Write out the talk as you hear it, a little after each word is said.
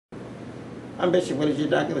I'm Bishop Willie G.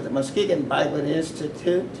 Duncan with the Muskegon Bible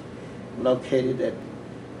Institute, located at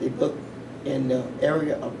the book in the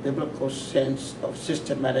area of biblical sense of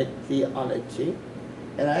systematic theology.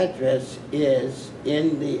 And our address is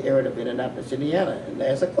in the area of Indianapolis, Indiana. And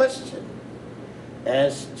there's a question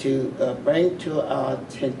as to bring to our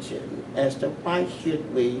attention as to why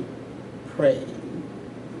should we pray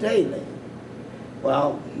daily?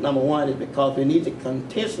 Well, number one is because we need to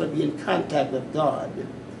continuously be in contact with God.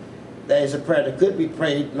 There is a prayer that could be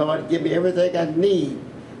prayed, Lord, give me everything I need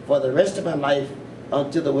for the rest of my life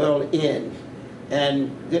until the world ends.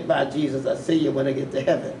 And goodbye, Jesus, I'll see you when I get to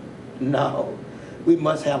heaven. No, we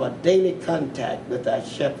must have a daily contact with our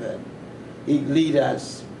shepherd. He leads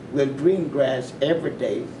us with green grass every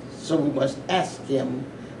day, so we must ask him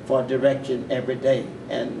for direction every day.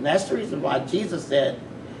 And that's the reason why Jesus said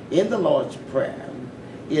in the Lord's Prayer,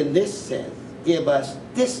 in this sense, give us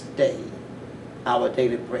this day our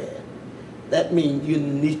daily bread. That means you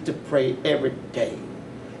need to pray every day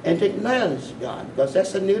and to acknowledge God, because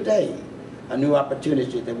that's a new day, a new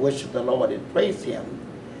opportunity to worship the Lord and praise him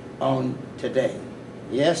on today.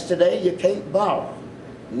 Yesterday you can't borrow,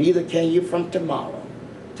 neither can you from tomorrow.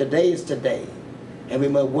 Today is today, and we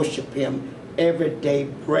must worship him every day,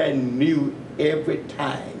 brand new every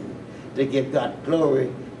time, to give God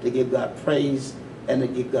glory, to give God praise, and to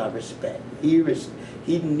give God respect. He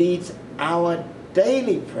needs our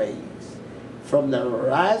daily praise, from the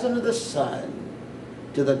rising of the sun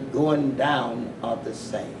to the going down of the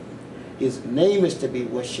same. His name is to be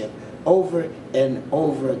worshipped over and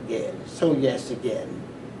over again. So yes, again,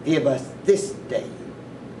 give us this day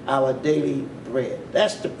our daily bread.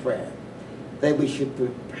 That's the prayer that we should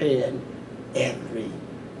prepare every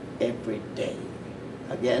day.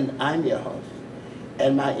 Again, I'm your host,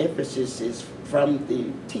 and my emphasis is from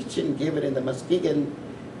the teaching given in the Muskegon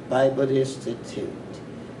Bible Institute,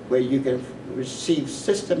 where you can receive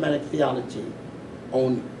systematic theology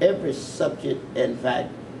on every subject, in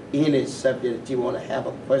fact, any subject that you want to have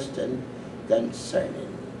a question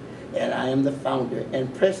concerning. And I am the founder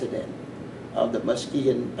and president of the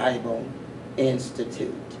Muskegon Bible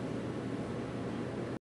Institute.